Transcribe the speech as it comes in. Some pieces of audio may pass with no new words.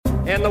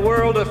in the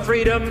world of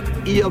freedom.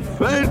 Ihr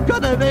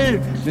Völker der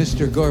Welt.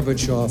 Mr.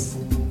 Gorbachev,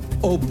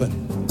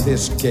 open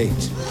this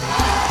gate.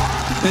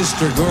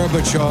 Mr.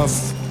 Gorbachev,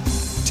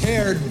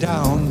 tear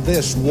down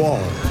this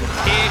wall.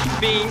 Ich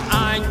bin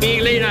ein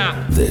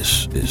Berliner.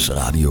 This is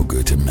Radio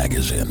Goethe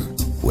Magazine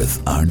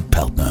with Arndt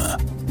Peltner.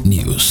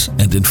 News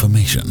and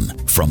information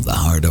from the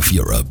heart of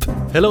Europe.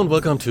 Hello and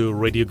welcome to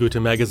Radio Goethe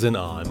Magazine.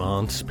 I'm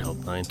Arndt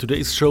Peltner. In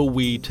today's show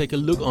we take a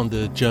look on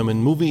the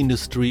German movie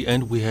industry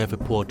and we have a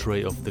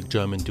portrait of the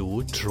German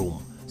duo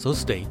Trum. So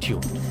stay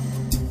tuned.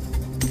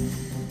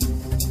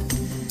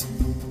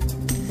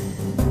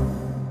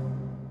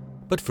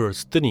 But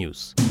first, the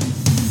news.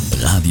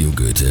 Radio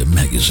Goethe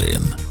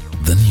Magazine.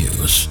 The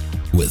news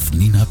with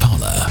Nina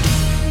Paula.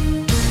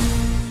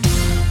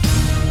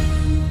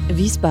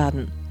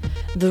 Wiesbaden.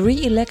 The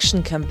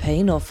re-election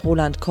campaign of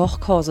Roland Koch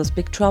causes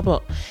big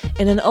trouble.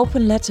 In an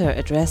open letter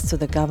addressed to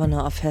the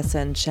governor of Hesse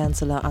and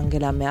Chancellor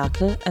Angela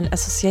Merkel, an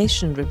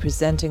association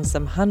representing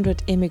some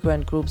 100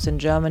 immigrant groups in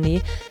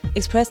Germany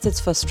expressed its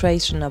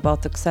frustration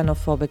about the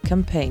xenophobic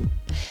campaign.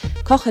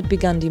 Koch had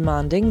begun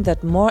demanding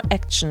that more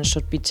action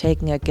should be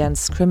taken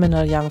against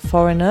criminal young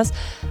foreigners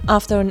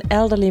after an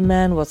elderly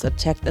man was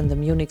attacked in the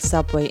Munich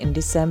subway in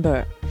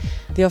December.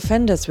 The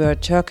offenders were a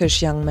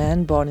Turkish young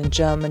man born in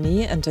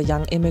Germany and a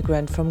young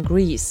immigrant from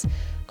Greece.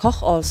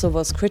 Koch also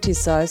was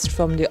criticized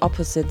from the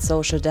opposite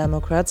Social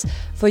Democrats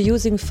for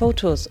using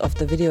photos of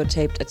the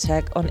videotaped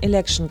attack on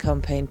election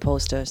campaign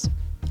posters.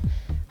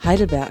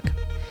 Heidelberg.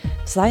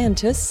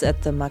 Scientists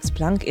at the Max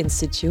Planck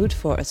Institute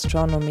for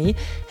Astronomy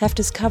have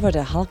discovered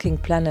a hulking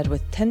planet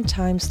with 10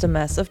 times the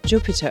mass of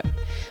Jupiter.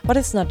 But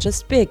it's not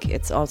just big,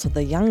 it's also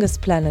the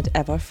youngest planet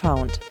ever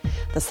found.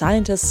 The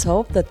scientists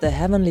hope that the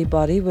heavenly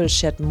body will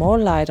shed more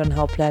light on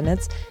how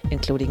planets,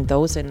 including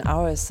those in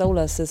our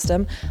solar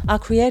system, are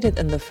created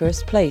in the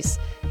first place.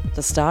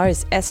 The star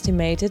is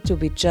estimated to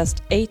be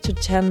just 8 to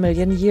 10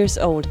 million years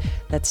old.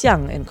 That's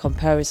young in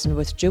comparison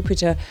with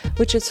Jupiter,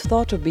 which is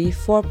thought to be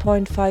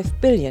 4.5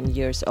 billion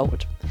years old.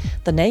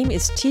 The name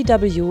is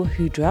TW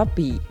Hydra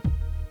b.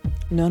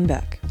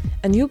 Nürnberg.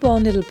 A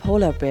newborn little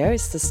polar bear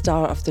is the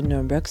star of the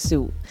Nuremberg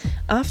Zoo.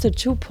 After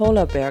 2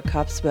 polar bear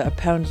cubs were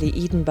apparently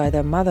eaten by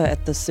their mother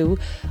at the zoo,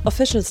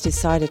 officials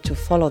decided to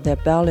follow their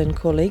Berlin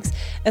colleagues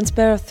and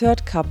spare a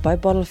 3rd cub by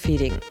bottle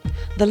feeding.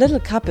 The little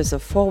cub is a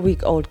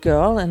 4-week-old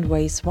girl and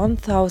weighs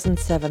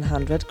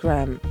 1,700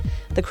 grams.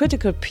 The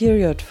critical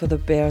period for the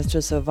bears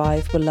to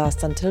survive will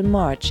last until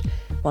March.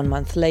 1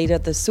 month later,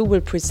 the zoo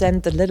will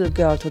present the little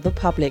girl to the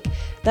public,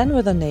 then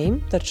with a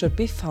name that should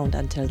be found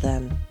until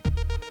then.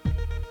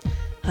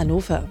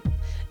 Hannover.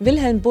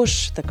 Wilhelm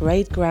Busch, the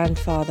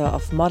great-grandfather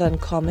of modern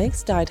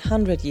comics, died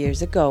 100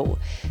 years ago.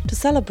 To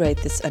celebrate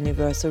this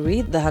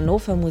anniversary, the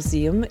Hannover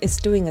Museum is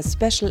doing a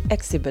special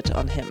exhibit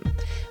on him.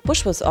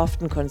 Busch was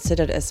often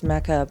considered as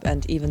macabre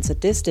and even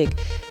sadistic,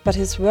 but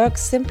his work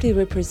simply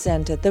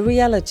represented the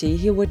reality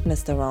he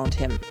witnessed around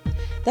him.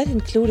 That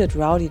included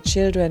rowdy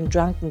children,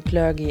 drunken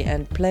clergy,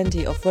 and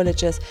plenty of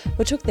villagers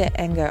who took their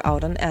anger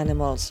out on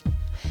animals.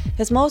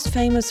 His most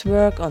famous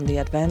work on the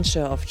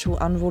adventure of 2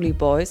 unruly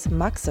boys,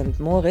 Max and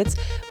Moritz,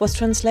 was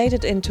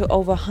translated into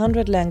over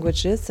 100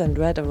 languages and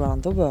read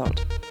around the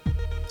world.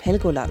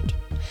 Helgoland.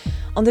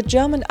 On the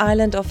German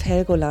island of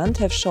Helgoland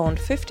have shown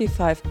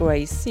 55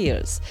 grey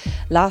seals.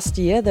 Last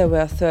year there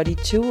were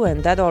 32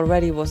 and that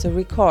already was a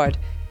record.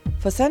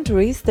 For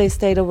centuries, they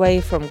stayed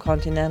away from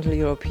continental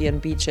European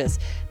beaches.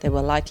 They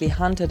were likely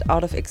hunted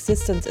out of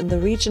existence in the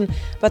region,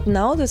 but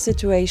now the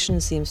situation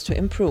seems to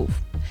improve.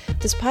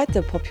 Despite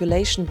the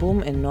population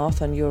boom in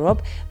Northern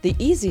Europe, the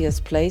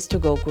easiest place to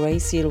go grey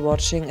seal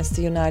watching is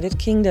the United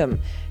Kingdom.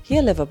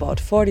 Here live about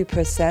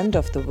 40%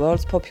 of the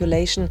world's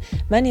population,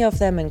 many of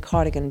them in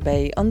Cardigan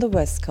Bay on the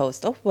west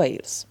coast of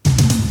Wales.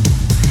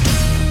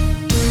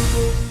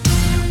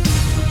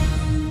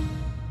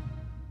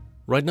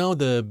 Right now,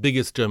 the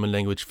biggest German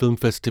language film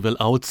festival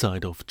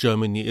outside of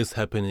Germany is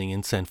happening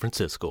in San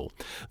Francisco.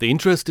 The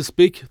interest is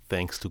big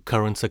thanks to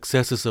current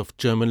successes of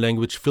German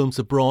language films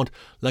abroad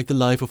like The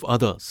Life of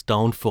Others,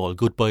 Downfall,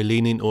 Goodbye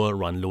Lenin or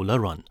Run Lola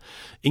Run.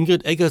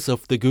 Ingrid Eggers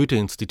of the Goethe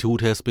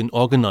Institute has been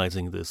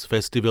organizing this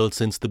festival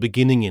since the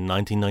beginning in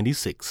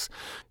 1996.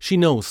 She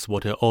knows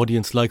what her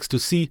audience likes to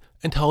see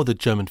and how the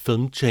German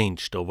film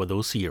changed over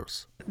those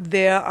years.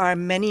 There are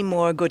many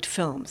more good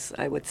films,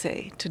 I would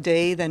say,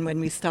 today than when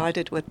we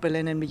started with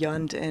Berlin and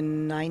Beyond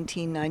in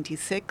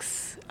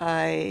 1996.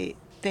 I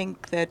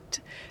think that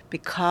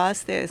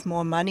because there is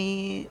more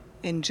money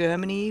in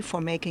Germany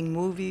for making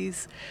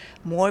movies,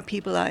 more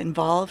people are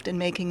involved in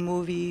making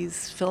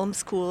movies, film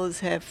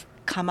schools have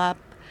come up,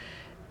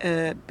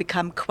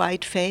 become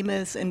quite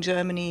famous in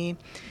Germany,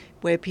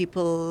 where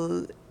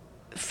people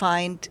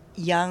find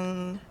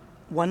young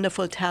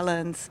wonderful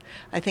talents.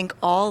 I think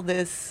all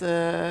this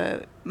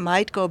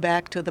might go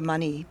back to the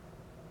money.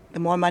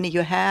 The more money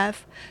you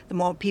have, the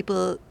more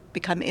people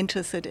become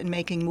interested in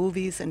making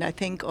movies. And I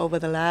think over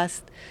the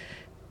last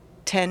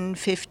 10,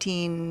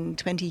 15,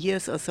 20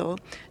 years or so,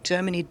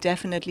 Germany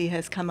definitely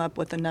has come up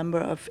with a number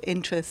of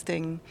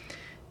interesting,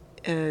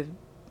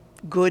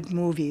 good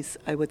movies,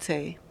 I would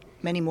say.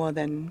 many more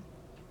than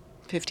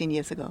 15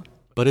 years ago.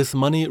 But is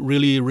money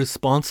really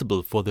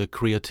responsible for the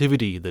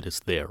creativity that is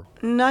there?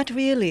 Not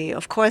really,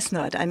 of course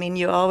not. I mean,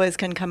 you always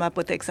can come up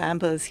with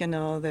examples,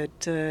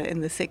 that in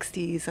the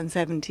 60s and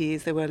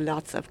 70s there were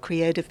lots of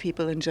creative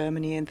people in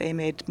Germany and they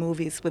made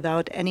movies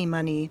without any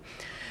money.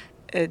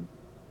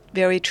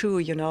 Very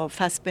true,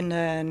 Fassbinder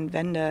and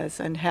Wenders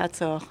and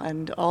Herzog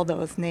and all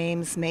those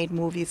names made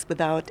movies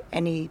without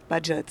any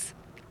budgets.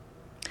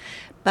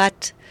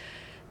 But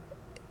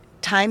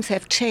times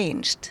have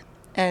changed,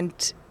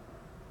 and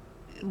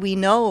we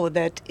know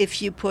that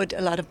if you put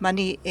a lot of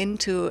money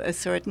into a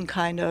certain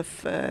kind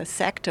of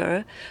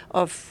sector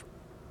of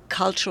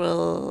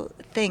cultural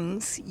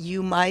things,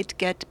 you might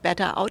get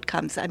better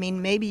outcomes. I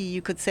mean, maybe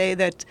you could say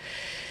that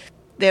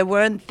there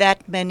weren't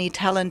that many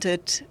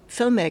talented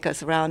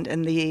filmmakers around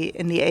in the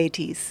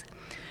 80s.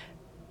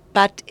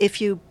 But if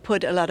you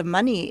put a lot of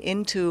money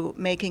into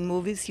making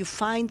movies, you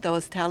find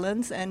those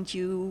talents and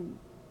you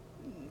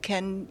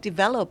can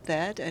develop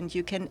that and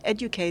you can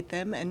educate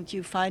them and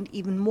you find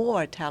even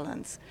more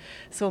talents.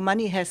 So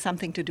money has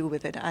something to do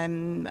with it.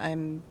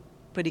 I'm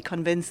pretty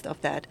convinced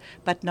of that,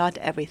 but not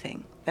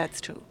everything.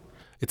 That's true.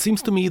 It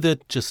seems to me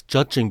that just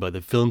judging by the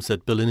films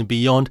at Berlin and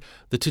beyond,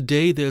 that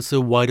today there's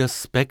a wider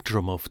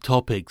spectrum of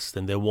topics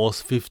than there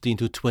was 15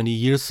 to 20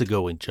 years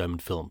ago in German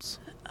films.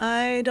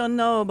 I don't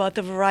know about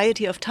the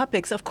variety of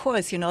topics. Of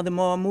course, the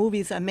more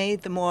movies are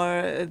made,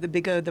 the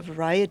bigger the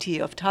variety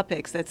of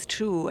topics. That's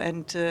true.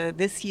 And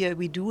this year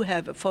we do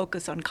have a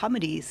focus on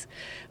comedies,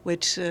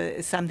 which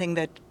is something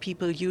that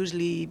people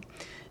usually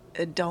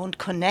don't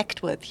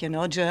connect with.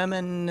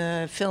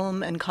 German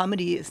film and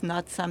comedy is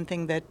not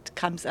something that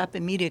comes up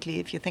immediately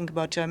if you think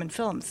about German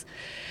films.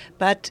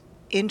 But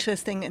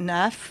interesting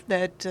enough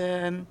that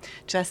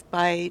just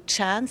by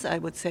chance, I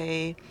would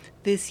say,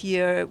 this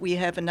year we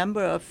have a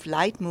number of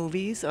light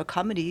movies or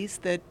comedies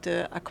that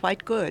are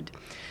quite good.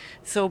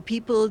 So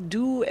people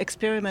do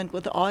experiment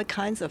with all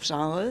kinds of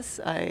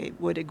genres. I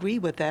would agree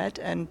with that.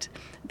 And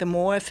the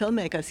more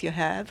filmmakers you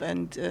have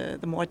and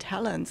the more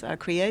talents are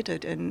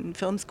created in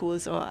film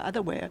schools or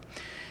otherwhere,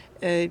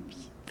 the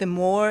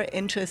more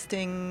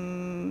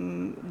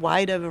interesting,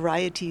 wider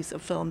varieties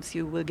of films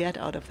you will get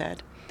out of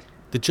that.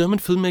 The German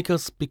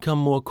filmmakers become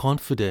more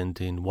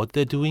confident in what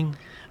they're doing?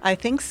 I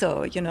think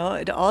so.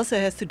 It also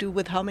has to do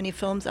with how many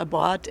films are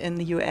bought in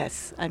the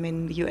US. I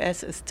mean, the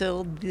US is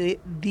still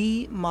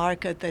the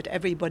market that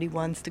everybody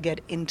wants to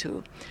get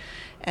into.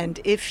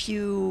 And if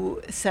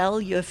you sell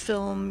your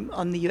film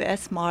on the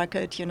US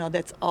market,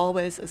 that's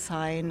always a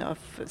sign of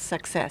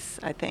success,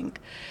 I think.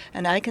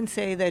 And I can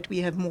say that we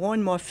have more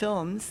and more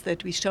films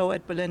that we show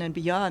at Berlin and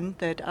beyond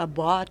that are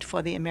bought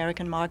for the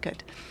American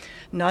market.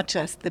 Not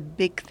just the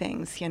big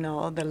things,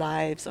 the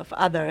lives of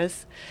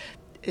others,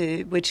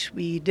 which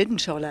we didn't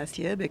show last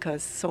year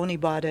because Sony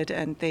bought it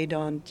and they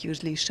don't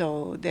usually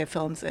show their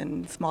films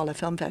in smaller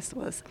film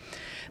festivals.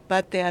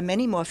 But there are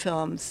many more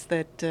films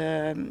that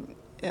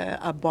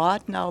are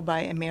bought now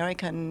by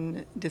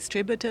American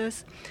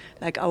distributors,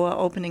 like our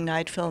opening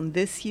night film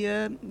this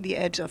year, The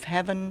Edge of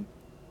Heaven,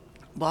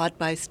 bought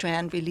by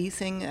Strand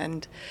Releasing,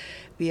 and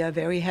we are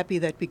very happy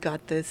that we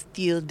got this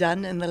deal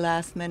done in the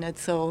last minute.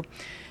 So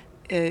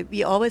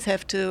we always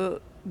have to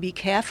be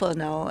careful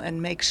now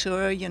and make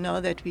sure,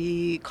 that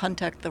we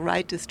contact the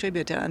right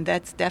distributor. And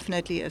that's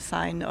definitely a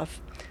sign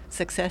of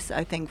success,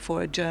 I think,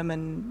 for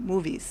German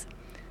movies,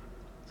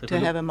 to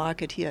have a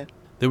market here.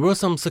 There were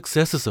some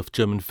successes of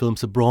German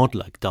films abroad,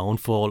 like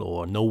Downfall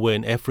or Nowhere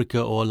in Africa,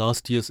 or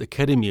last year's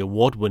Academy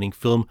Award-winning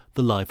film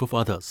The Life of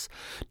Others.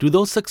 Do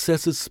those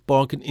successes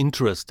spark an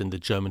interest in the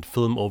German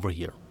film over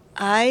here?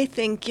 I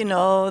think,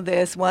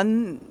 there's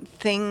one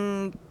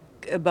thing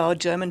about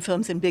German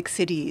films in big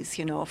cities.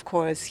 Of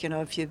course,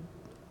 if you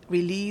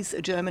release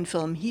a German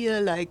film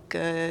here like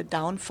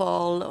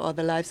Downfall or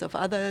The Lives of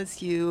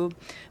Others, you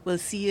will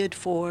see it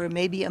for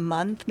maybe a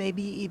month,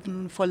 maybe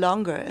even for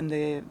longer in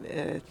the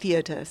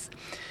theaters.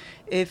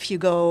 If you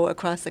go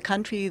across the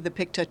country, the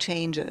picture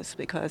changes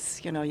because,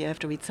 you have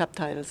to read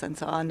subtitles and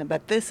so on.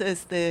 But this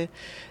is the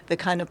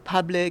kind of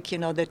public,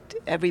 that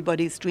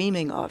everybody's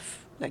dreaming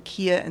of. Like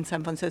here in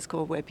San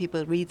Francisco, where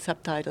people read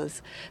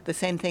subtitles, the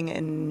same thing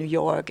in New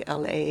York,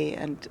 LA,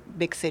 and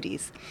big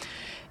cities.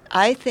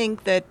 I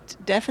think that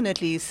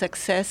definitely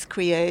success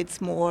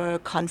creates more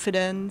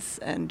confidence,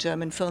 and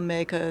German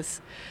filmmakers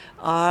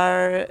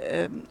are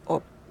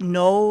or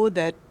know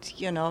that,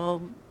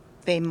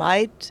 they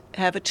might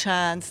have a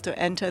chance to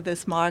enter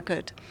this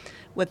market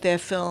with their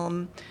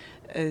film,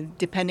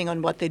 depending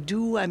on what they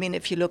do. I mean,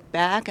 if you look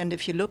back and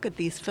if you look at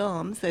these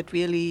films that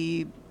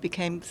really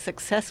became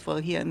successful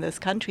here in this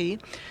country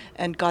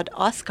and got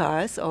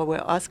Oscars or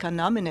were Oscar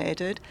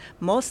nominated,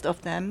 most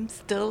of them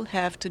still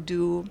have to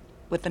do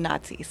with the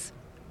Nazis.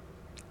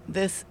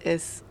 This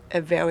is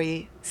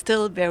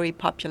still very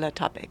popular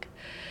topic.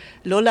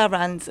 Lola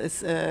Run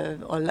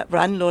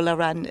Lola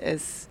Run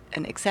is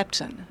an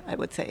exception, I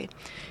would say.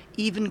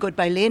 Even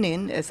Goodbye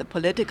Lenin is a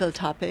political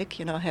topic,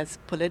 has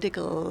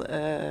political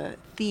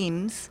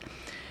themes.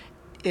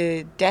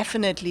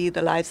 Definitely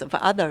The Lives of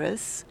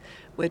Others,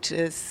 which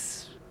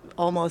is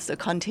almost a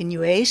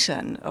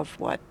continuation of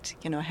what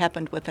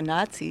happened with the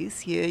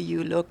Nazis. Here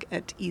you look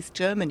at East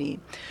Germany.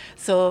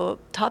 So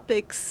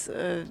topics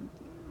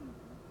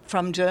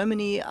from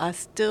Germany are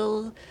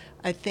still,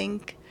 I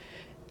think,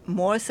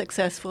 more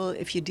successful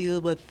if you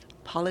deal with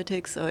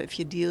politics or if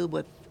you deal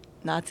with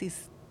Nazi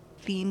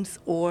themes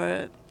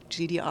or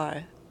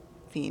GDR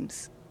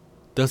themes.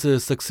 Does a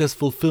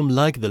successful film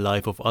like The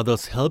Life of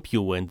Others help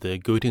you when the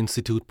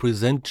Goethe-Institut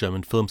present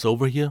German films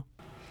over here?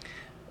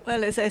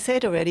 Well, as I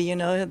said already,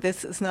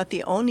 this is not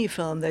the only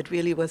film that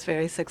really was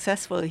very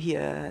successful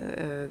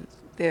here.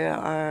 There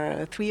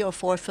are 3 or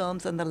 4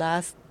 films in the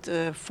last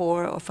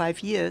 4 or 5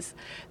 years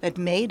that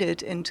made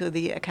it into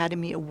the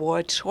Academy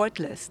Award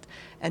shortlist,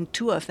 and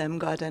 2 of them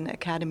got an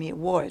Academy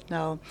Award.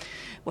 Now,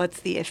 what's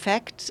the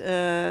effect?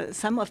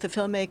 Some of the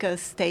filmmakers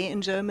stay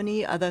in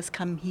Germany, others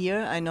come here.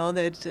 I know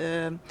that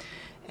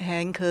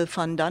Henkel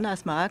von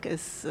Donnersmarck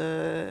is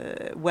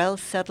well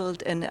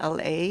settled in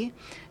LA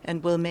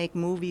and will make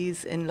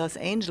movies in Los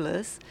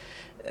Angeles.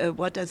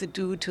 What does it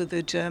do to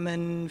the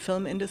German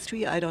film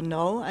industry? I don't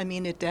know. I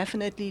mean, it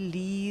definitely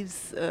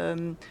leaves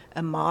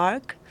a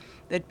mark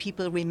that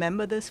people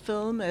remember this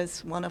film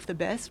as one of the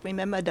best.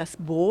 Remember Das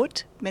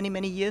Boot many,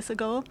 many years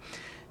ago?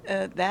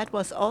 That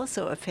was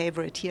also a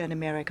favorite here in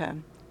America.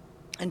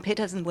 And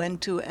Petersen went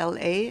to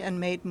LA and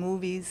made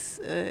movies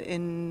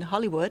in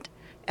Hollywood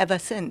ever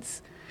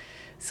since.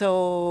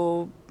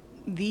 So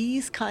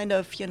these kind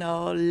of,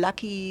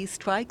 lucky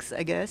strikes,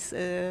 I guess,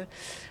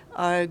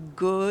 are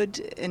good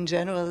in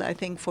general, I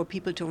think, for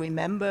people to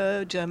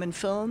remember German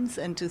films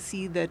and to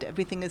see that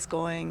everything is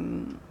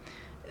going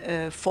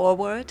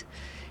forward.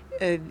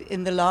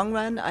 In the long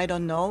run, I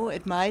don't know.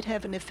 It might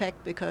have an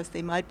effect because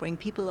they might bring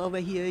people over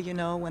here,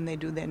 when they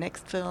do their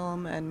next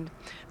film.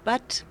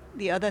 But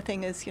the other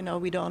thing is,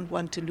 we don't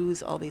want to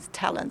lose all these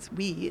talents.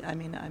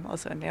 I'm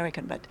also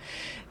American, but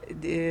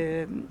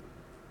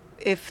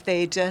if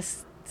they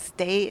just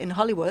stay in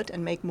Hollywood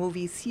and make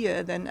movies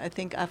here, then I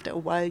think after a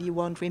while you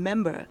won't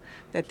remember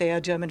that they are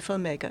German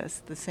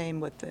filmmakers. The same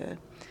with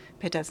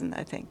Petersen,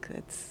 I think.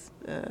 It's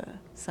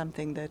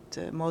something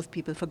that most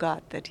people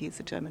forgot, that he's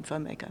a German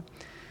filmmaker.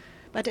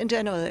 But in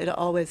general, it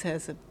always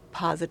has a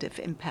positive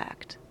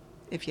impact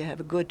if you have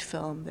a good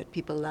film that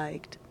people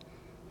liked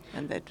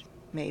and that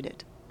made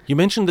it. You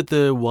mentioned that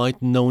the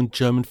wide-known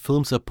German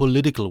films are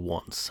political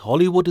ones.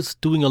 Hollywood is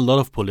doing a lot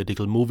of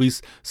political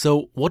movies,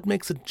 so what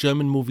makes a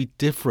German movie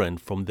different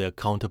from their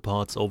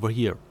counterparts over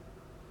here?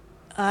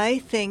 I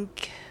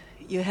think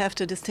you have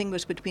to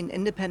distinguish between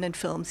independent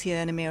films here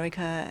in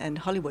America and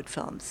Hollywood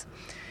films.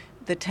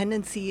 The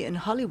tendency in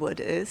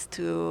Hollywood is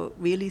to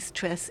really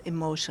stress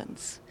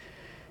emotions.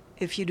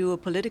 If you do a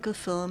political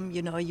film,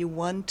 you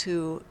want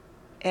to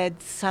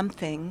add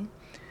something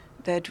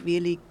that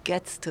really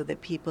gets to the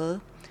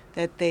people,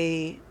 that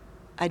they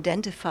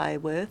identify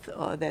with,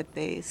 or that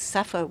they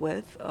suffer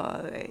with,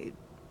 or they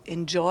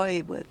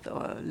enjoy with,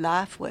 or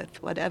laugh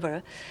with,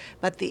 whatever.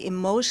 But the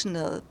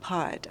emotional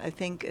part, I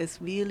think, is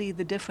really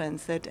the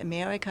difference, that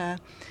America,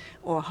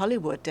 or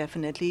Hollywood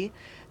definitely,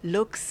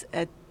 looks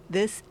at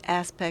this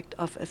aspect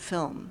of a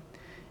film.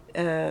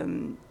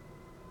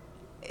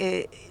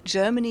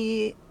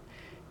 Germany,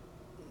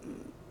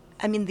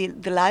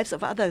 the Lives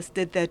of Others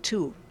did that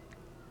too.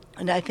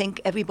 And I think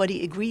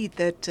everybody agreed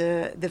that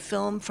the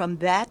film from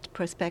that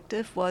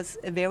perspective was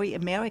a very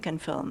American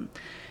film.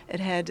 It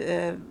had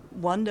a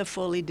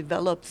wonderfully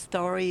developed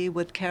story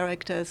with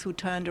characters who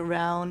turned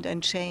around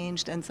and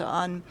changed and so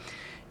on.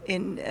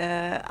 In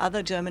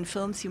other German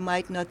films, you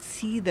might not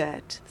see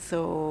that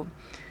so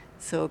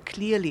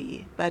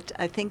clearly. But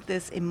I think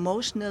this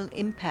emotional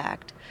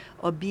impact,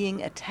 or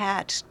being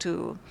attach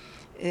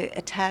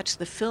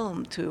the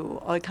film to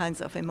all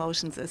kinds of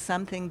emotions, is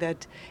something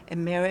that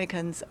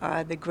Americans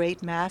are the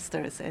great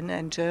masters in,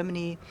 and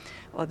Germany,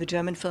 or the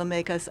German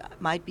filmmakers,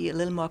 might be a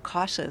little more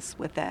cautious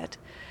with that.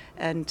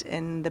 And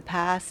in the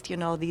past,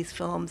 these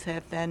films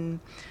have then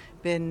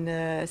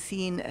been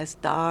seen as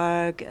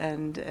dark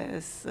and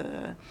as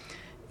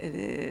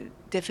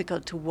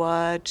difficult to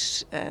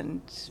watch,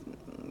 and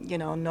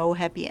no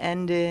happy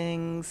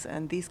endings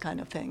and these kind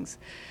of things.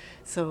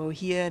 So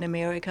here in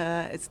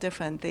America, it's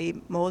different.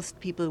 Most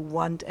people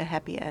want a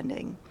happy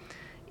ending,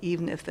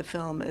 even if the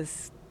film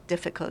is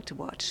difficult to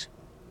watch.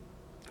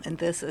 And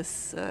this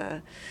is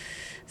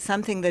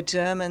something that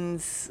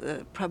Germans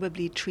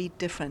probably treat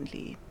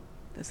differently.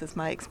 This is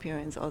my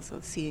experience also,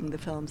 seeing the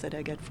films that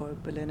I get for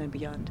Berlin and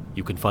Beyond.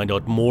 You can find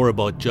out more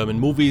about German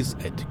movies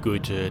at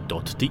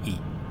goethe.de.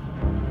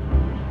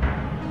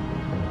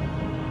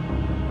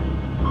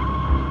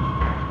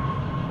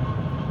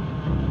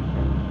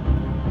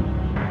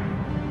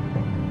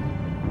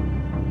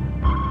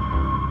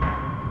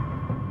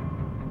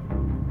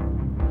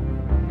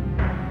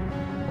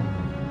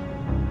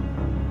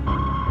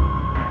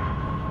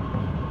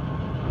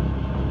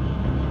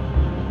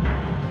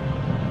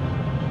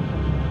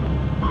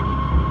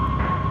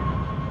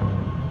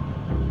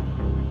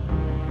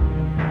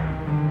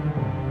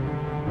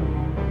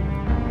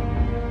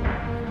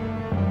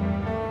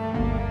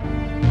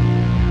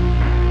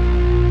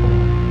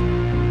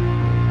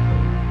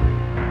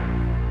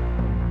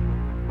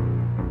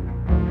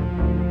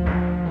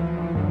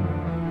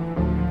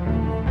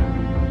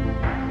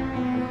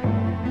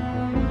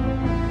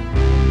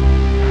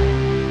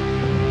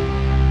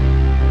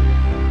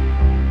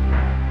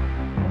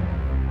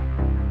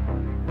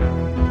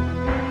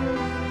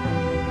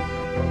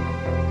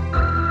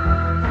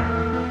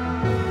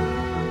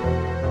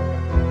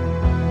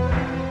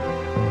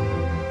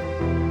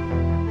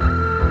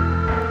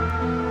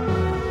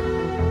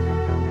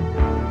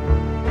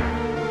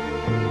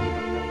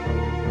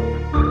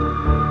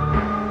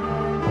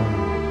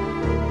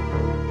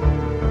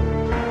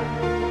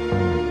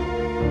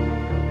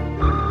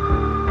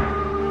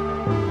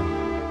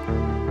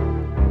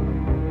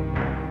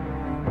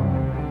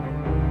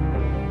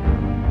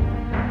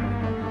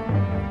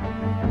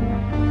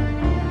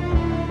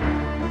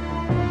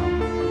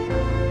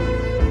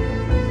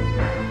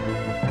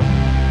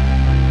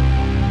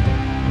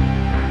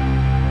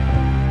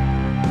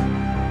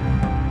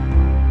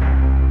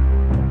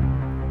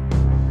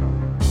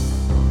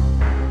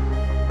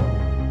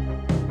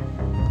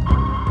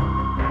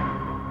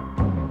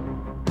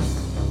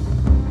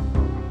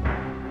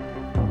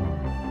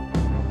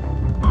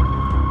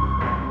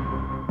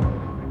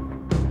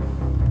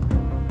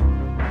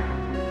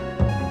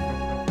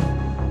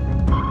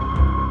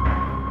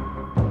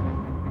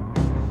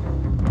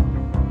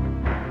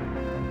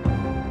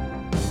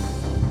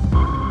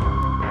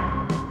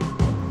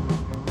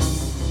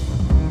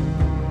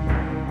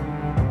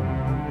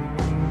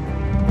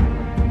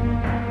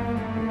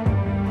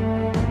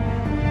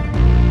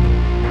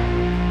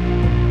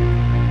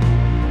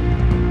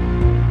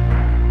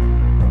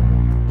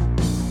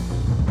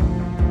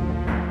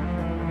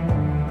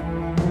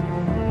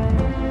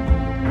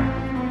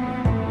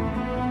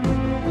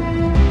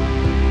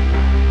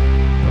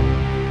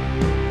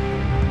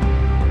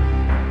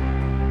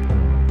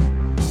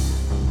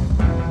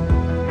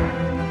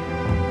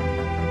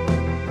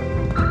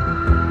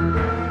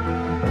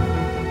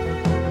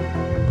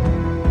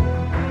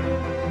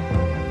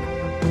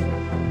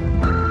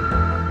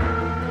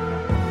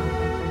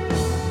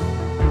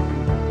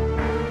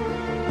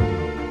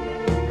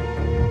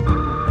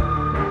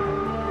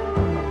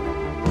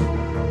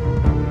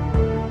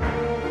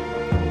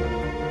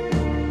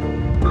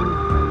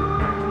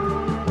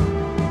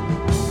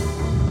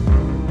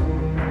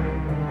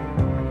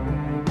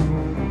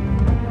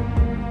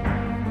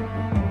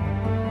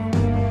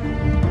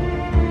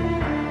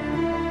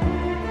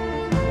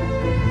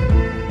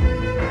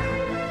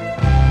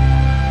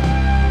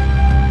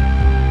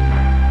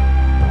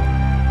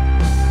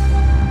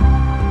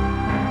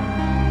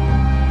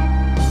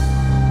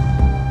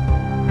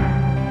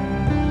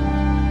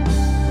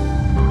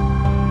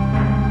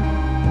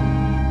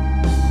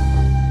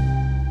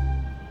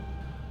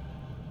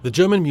 The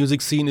German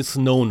music scene is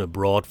known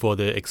abroad for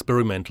their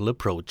experimental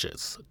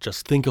approaches.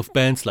 Just think of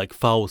bands like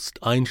Faust,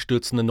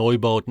 Einstürzende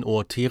Neubauten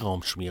or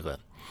T-Raumschmiere.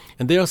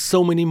 And there are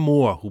so many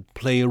more who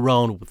play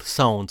around with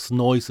sounds,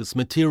 noises,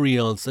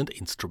 materials and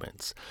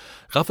instruments.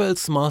 Raphael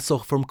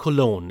Smarsoch from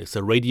Cologne is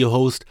a radio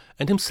host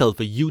and himself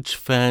a huge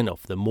fan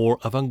of the more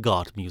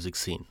avant-garde music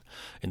scene.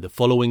 In the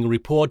following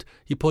report,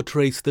 he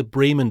portrays the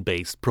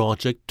Bremen-based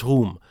project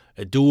Troom,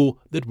 a duo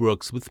that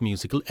works with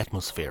musical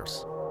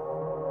atmospheres.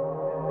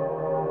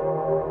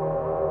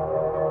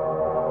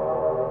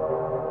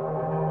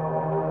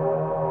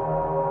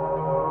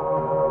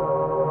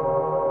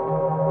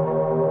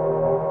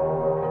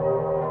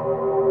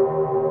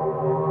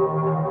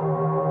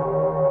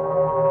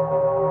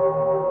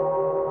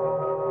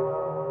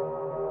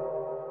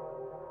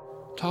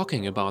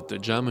 Talking about the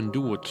German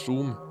duo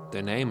Troom,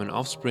 their name and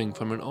offspring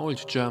from an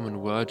old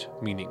German word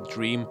meaning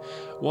dream,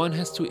 one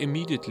has to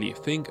immediately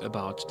think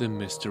about the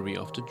mystery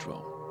of the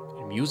drone.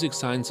 In music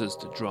sciences,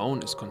 the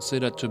drone is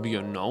considered to be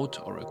a note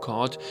or a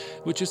chord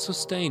which is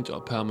sustained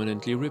or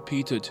permanently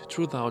repeated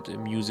throughout a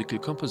musical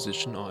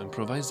composition or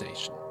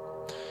improvisation.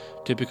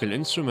 Typical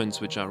instruments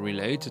which are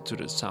related to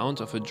the sound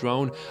of a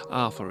drone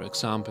are, for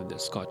example, the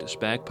Scottish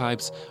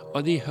bagpipes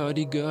or the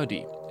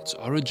hurdy-gurdy. Its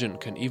origin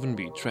can even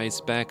be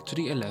traced back to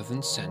the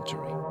 11th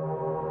century.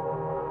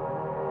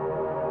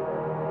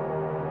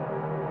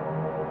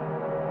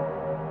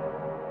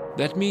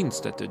 That means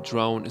that the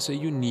drone is a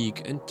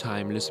unique and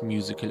timeless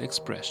musical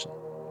expression.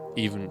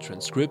 Even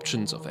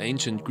transcriptions of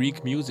ancient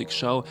Greek music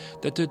show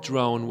that the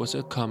drone was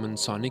a common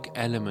sonic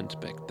element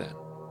back then.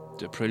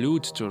 The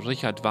prelude to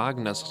Richard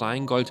Wagner's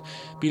Rheingold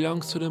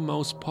belongs to the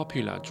most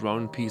popular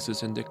drone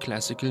pieces in the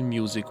classical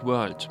music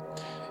world.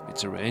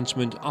 Its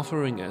arrangement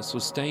offering a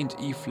sustained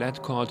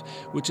E-flat chord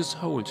which is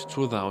held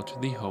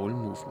throughout the whole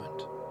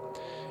movement.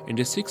 In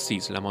the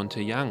 60s,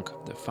 Lamonte Young,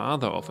 the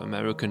father of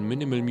American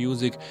minimal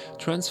music,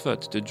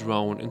 transferred the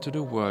drone into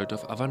the world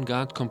of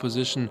avant-garde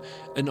composition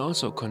and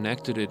also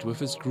connected it with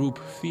his group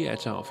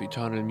Theater of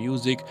Eternal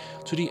Music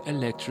to the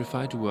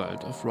electrified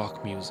world of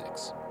rock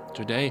musics.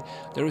 Today,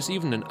 there is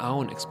even an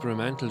own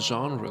experimental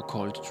genre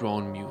called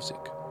drone music.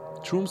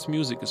 Troom's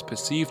music is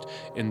perceived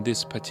in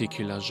this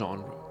particular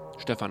genre.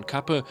 Stefan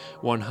Kappe,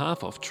 one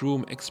half of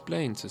Troom,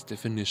 explains his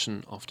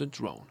definition of the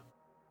drone.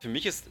 The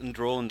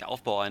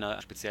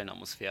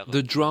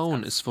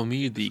drone is for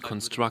me the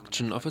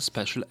construction of a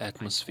special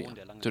atmosphere.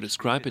 To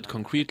describe it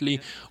concretely,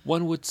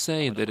 one would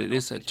say that it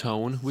is a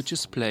tone which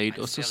is played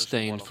or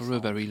sustained for a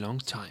very long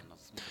time.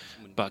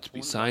 But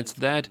besides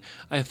that,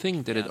 I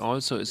think that it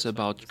also is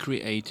about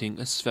creating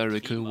a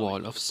spherical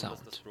wall of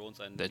sound.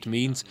 That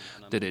means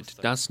that it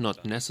does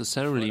not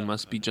necessarily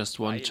must be just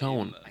one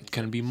tone, it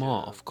can be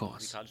more, of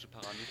course.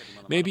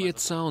 Maybe it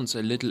sounds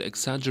a little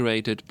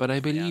exaggerated, but I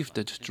believe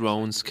that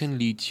drones can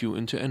lead you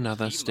into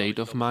another state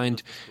of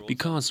mind,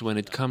 because when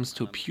it comes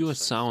to pure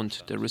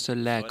sound, there is a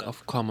lack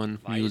of common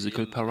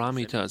musical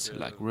parameters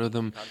like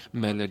rhythm,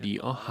 melody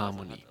or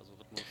harmony.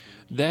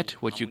 That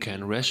what you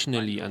can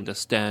rationally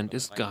understand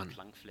is gone.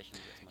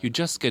 You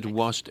just get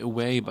washed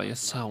away by a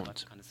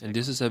sound. And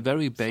this is a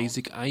very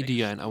basic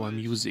idea in our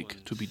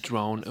music, to be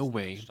drawn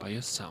away by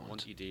a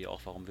sound.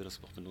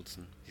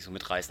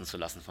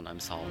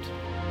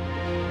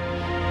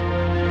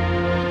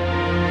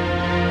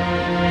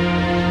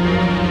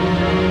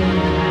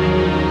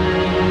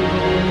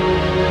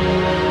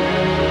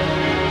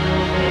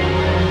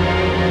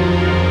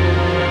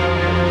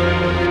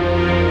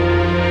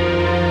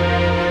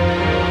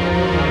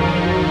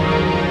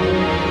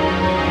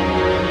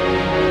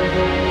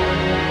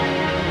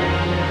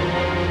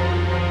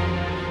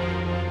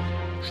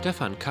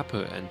 Stefan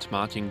Kappe and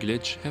Martin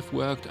Glitsch have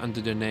worked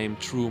under the name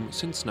Troom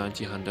since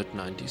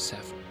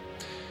 1997.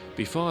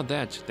 Before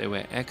that, they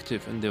were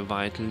active in the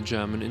vital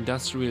German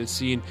industrial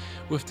scene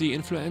with the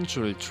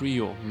influential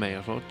trio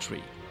Mayrod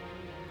Tree.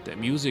 Their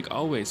music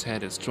always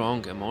had a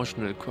strong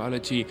emotional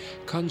quality,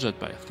 conjured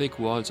by thick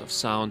walls of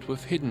sound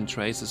with hidden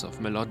traces of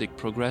melodic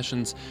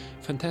progressions,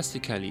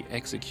 fantastically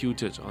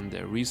executed on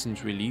their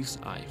recent release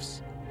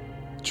Ives.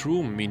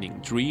 Troom, meaning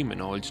dream in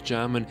Old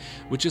German,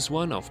 which is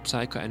one of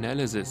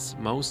psychoanalysis'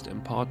 most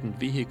important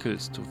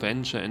vehicles to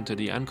venture into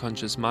the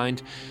unconscious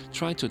mind,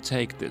 try to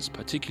take this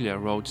particular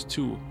road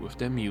too with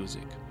their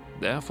music.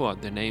 Therefore,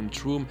 the name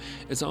Troom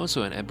is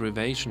also an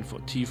abbreviation for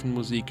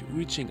Tiefenmusik,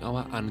 reaching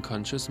our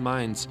unconscious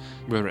minds,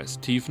 whereas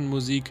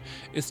Tiefenmusik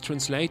is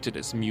translated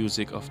as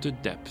music of the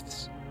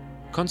depths.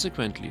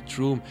 Consequently,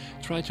 Troom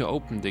tried to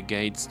open the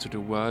gates to the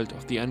world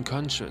of the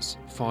unconscious,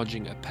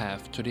 forging a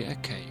path to the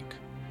archaic.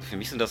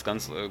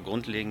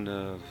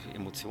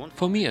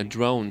 For me, a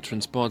drone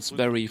transports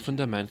very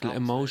fundamental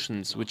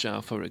emotions, which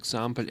are, for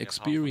example,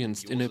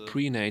 experienced in a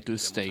prenatal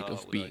state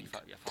of being.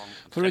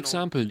 For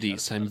example, the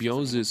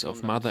symbiosis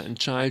of mother and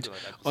child,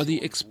 or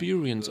the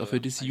experience of a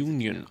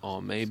disunion,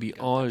 or maybe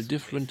all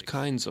different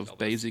kinds of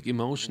basic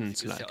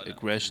emotions like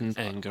aggression,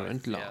 anger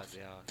and love.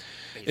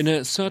 In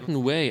a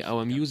certain way,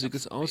 our music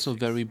is also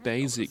very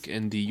basic,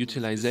 and the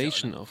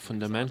utilization of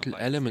fundamental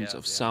elements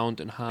of sound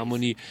and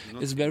harmony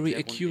is very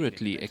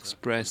accurately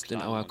expressed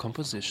in our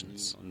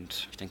compositions.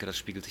 Und ich denke, das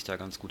spiegelt sich da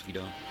ganz gut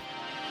wider.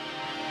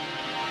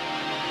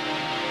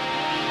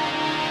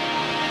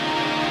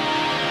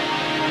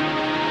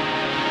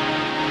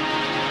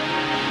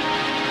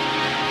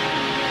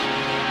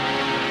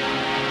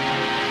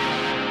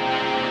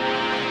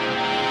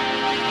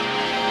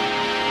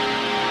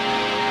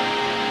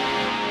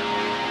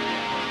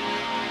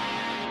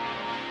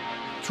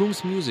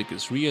 Troom's music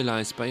is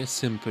realized by a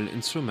simple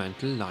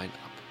instrumental lineup.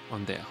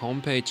 On their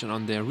homepage and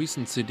on their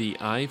recent CD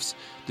Ives,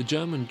 the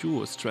German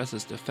duo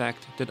stresses the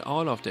fact that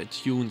all of their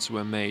tunes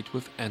were made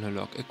with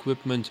analog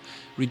equipment,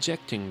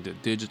 rejecting the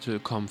digital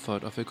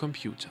comfort of a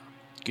computer.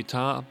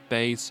 Guitar,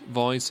 bass,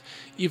 voice,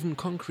 even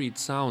concrete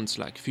sounds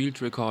like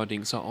field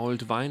recordings or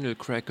old vinyl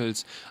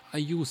crackles are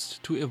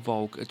used to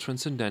evoke a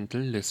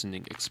transcendental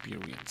listening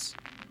experience.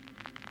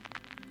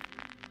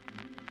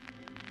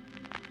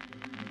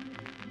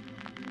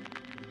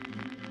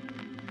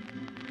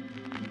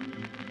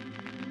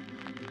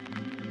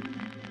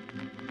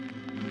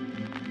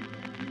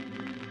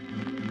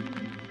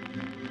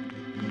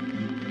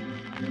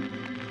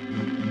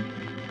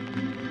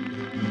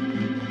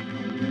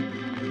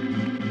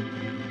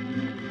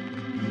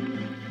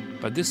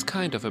 But this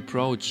kind of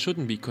approach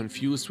shouldn't be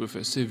confused with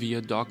a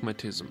severe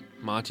dogmatism.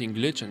 Martin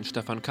Glitch and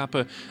Stefan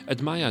Kappe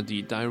admire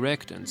the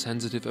direct and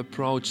sensitive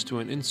approach to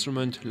an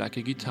instrument like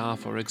a guitar,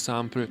 for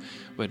example,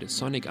 where the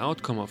sonic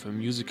outcome of a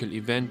musical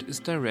event is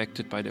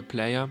directed by the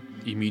player,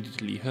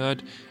 immediately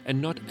heard,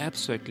 and not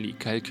abstractly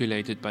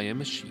calculated by a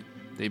machine.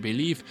 They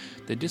believe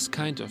that this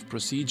kind of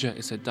procedure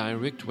is a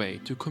direct way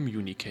to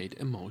communicate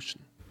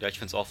emotion. Ich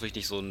finde es auch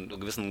wichtig, so einen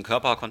gewissen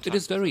Körperkontakt. It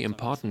is very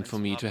important for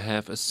me to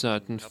have a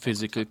certain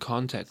physical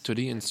contact to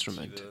the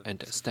instrument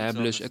and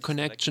establish a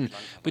connection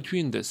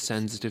between the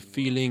sensitive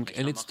feeling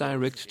and its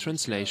direct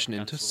translation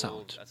into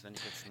sound.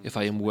 If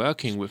I am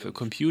working with a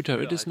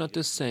computer, it is not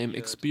the same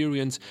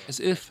experience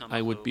as if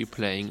I would be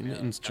playing an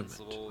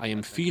instrument. I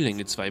am feeling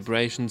its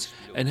vibrations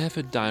and have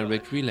a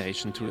direct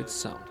relation to its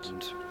sound.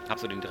 Und habe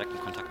so den direkten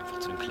Kontakt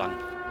einfach zu dem Klang.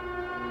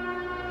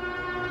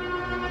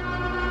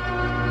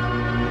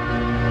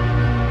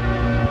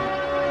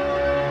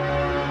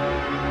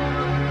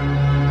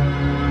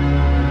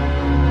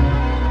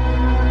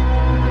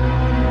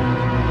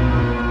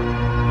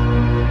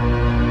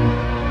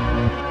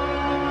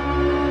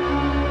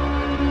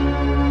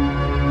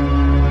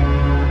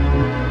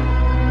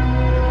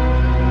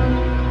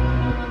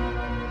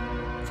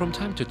 From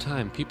time to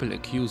time, people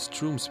accuse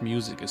Troom's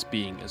music as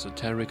being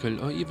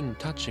esoterical or even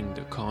touching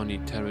the corny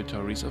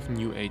territories of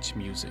New Age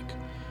music.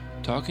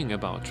 Talking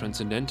about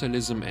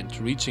transcendentalism and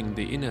reaching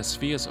the inner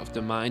spheres of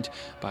the mind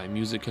by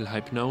musical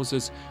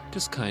hypnosis,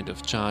 this kind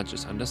of charge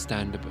is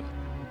understandable.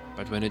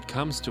 But when it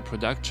comes to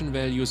production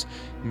values,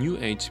 New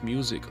Age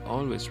music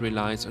always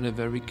relies on a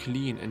very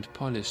clean and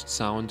polished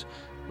sound,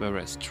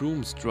 whereas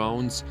Troom's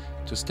drones,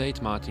 to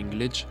state Martin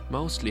Glitch,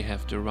 mostly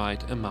have the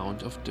right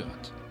amount of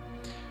dirt.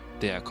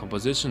 Their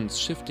compositions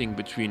shifting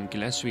between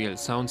glacial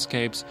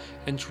soundscapes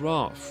and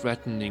raw,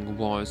 threatening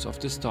walls of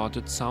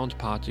distorted sound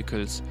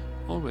particles,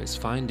 always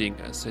finding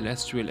a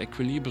celestial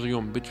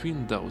equilibrium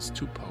between those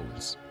two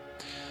poles.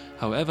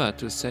 However,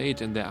 to say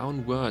it in their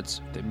own words,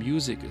 the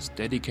music is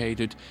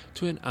dedicated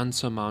to an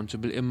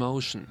unsurmountable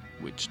emotion,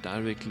 which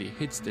directly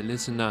hits the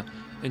listener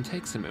and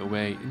takes him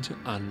away into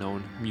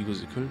unknown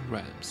musical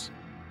realms.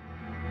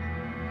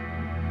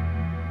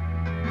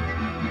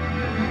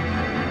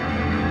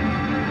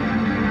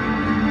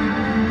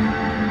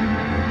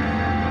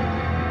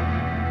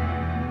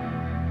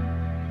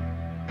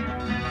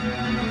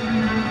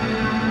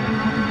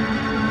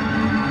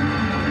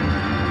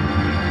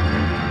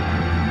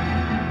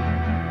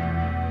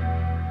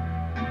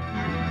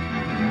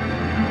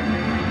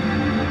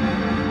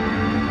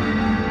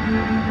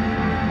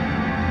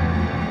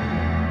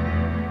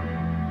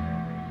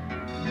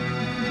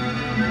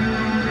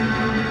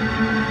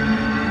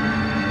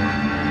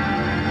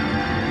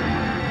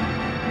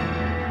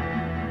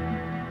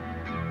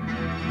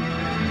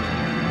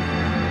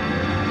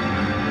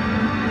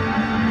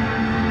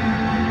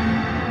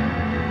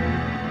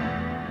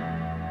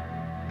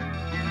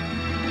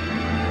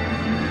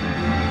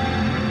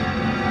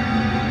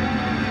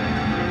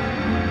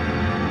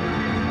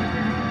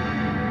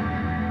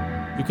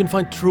 You can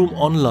find Troom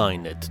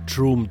online at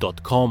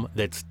troom.com,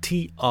 that's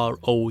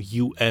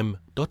TROUM.com.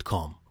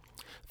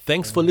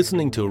 Thanks for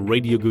listening to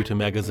Radio Goethe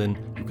Magazine.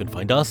 You can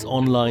find us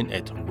online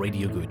at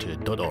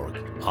radiogoethe.org.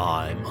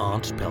 I'm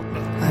Arndt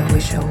Peltner. I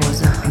wish I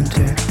was a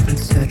hunter in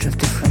search of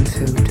different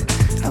food.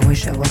 I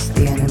wish I was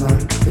the animal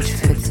which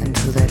fits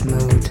into that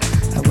mood.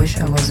 I wish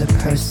I was a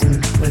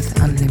person with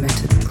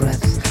unlimited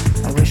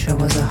breath. I wish I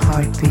was a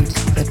heartbeat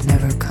that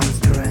never comes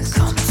to rest.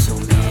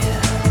 Consumier.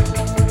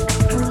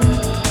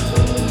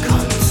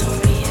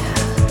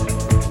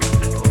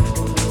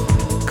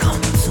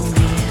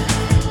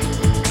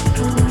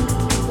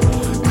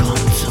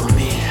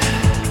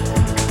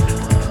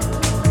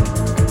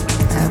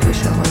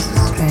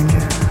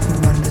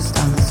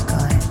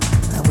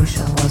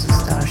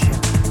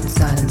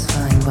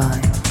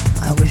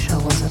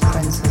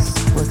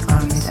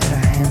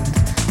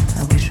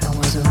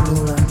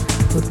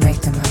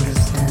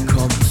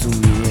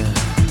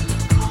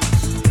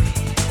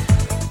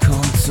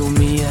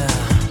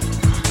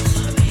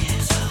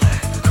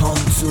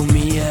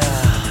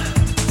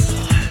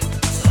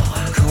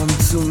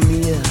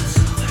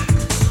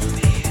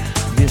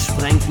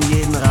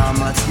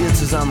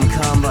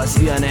 zusammenkam, war es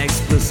wie eine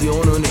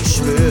Explosion. Und ich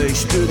schwöre, ich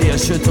spür die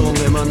Erschütterung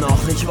immer noch.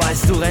 Ich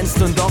weiß, du rennst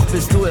und doch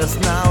bist du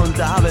erst nah und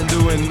da, wenn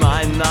du in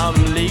meinen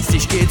Armen liegst.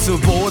 Ich geh zu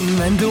Boden,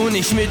 wenn du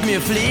nicht mit mir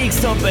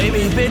fliegst. Oh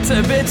Baby,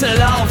 bitte, bitte,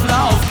 lauf,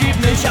 lauf, gib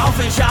nicht auf,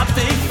 ich hab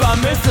dich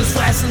vermisst. Es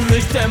fressen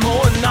mich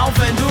Dämonen auf,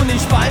 wenn du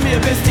nicht bei mir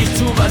bist. Ich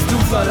tu, was du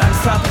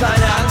verlangst, hab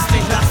keine Angst,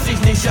 ich lass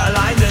dich nicht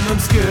allein, denn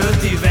uns gehört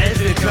die Welt.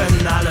 Wir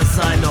können alles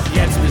sein, doch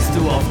jetzt bist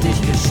du auf dich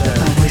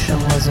gestellt. I wish I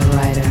was a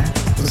writer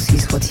who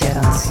sees what's yet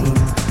unseen.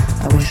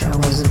 I wish I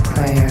was a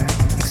prayer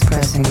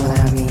expressing what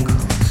I mean.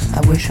 I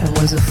wish I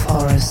was a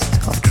forest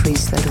of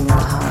trees that do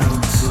not hide.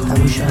 I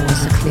wish I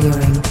was a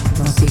clearing,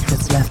 no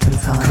secrets left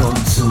inside.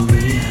 Komm zu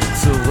mir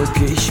zurück,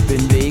 ich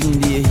bin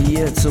wegen dir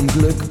hier. Zum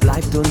Glück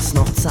bleibt uns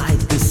noch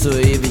Zeit bis zur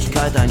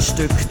Ewigkeit. Ein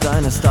Stück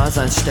deines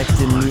Daseins steckt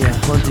in mir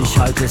und ich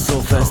halte es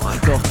so fest.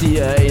 Doch die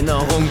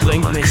Erinnerung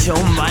bringt mich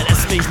um, weil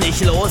es mich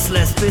nicht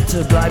loslässt.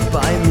 Bitte bleib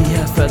bei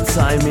mir,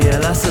 verzeih mir,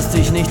 lass es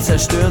dich nicht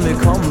zerstören. Wir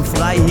kommen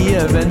frei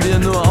hier, wenn wir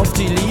nur auf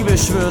die Liebe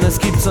schwören. Es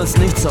gibt sonst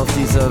nichts auf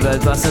dieser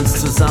Welt, was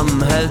uns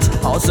zusammenhält,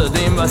 außer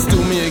dem, was du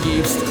mir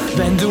gibst,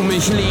 wenn du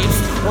mich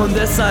liebst. Und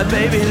deshalb,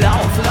 Baby,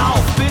 lauf,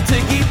 lauf, bitte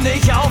gib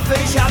nicht auf.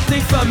 Ich hab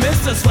dich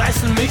vermisst, es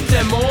fressen mich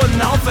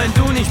Dämonen auf, wenn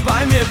du nicht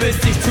bei mir bist.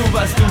 Ich tu,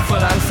 was du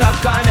verlangst,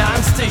 hab keine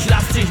Angst, ich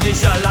lass dich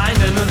nicht allein,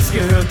 denn uns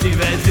gehört die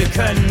Welt. Wir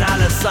können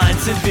alles sein,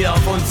 sind wir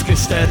auf uns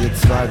gestellt. Wir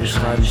zwei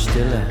beschreiben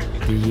Stille,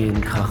 die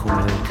jeden Krach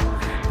umhüllt,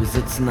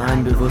 besitzen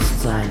ein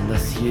Bewusstsein,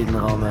 das jeden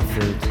Raum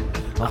erfüllt.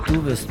 Auch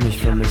du wirst mich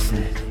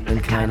vermissen,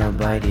 wenn keiner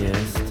bei dir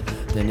ist,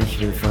 denn ich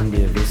will von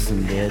dir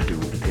wissen, wer du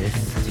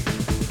bist.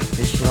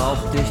 Ich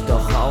brauch dich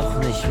doch auch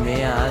nicht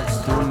mehr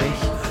als du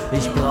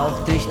mich. Ich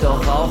brauch dich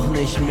doch auch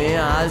nicht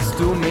mehr als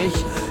du mich.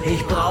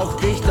 Ich brauch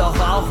dich doch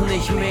auch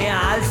nicht mehr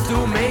als du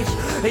mich.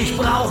 Ich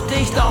brauch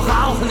dich doch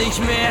auch nicht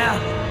mehr.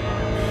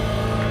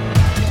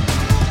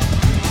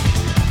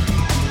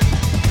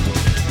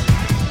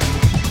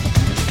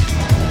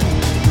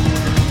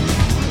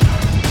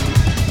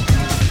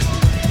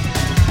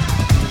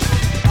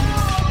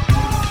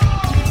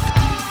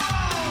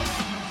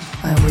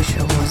 I wish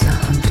I was a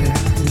hunter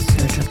in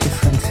search of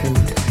different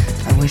food.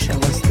 I wish I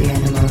was the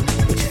animal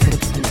which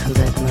fits into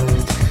that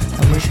mood.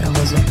 I wish I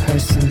was a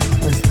person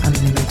with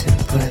unlimited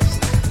breath.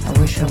 I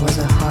wish I was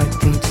a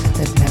heartbeat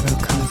that never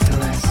comes to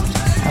rest.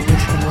 I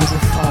wish I was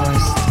a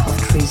forest of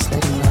trees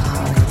that do not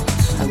hide.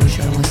 I wish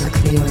I was a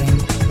clearing,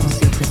 no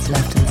secrets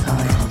left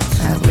inside.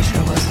 I wish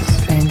I was a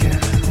stranger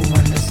who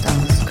wanders down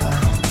the sky.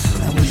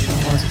 I wish I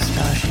was a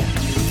starship,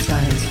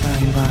 silence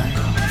flying by.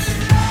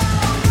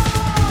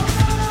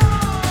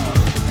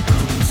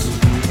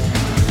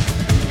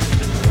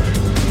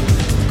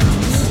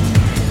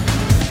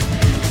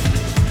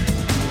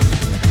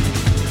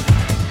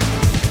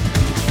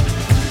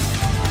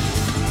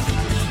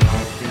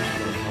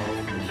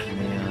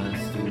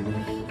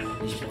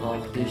 Ich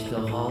brauch dich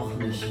doch auch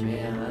nicht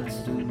mehr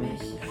als du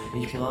mich.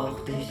 Ich brauch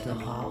dich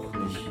doch auch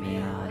nicht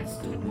mehr als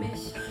du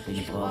mich.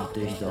 Ich brauch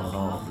dich doch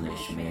auch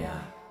nicht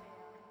mehr.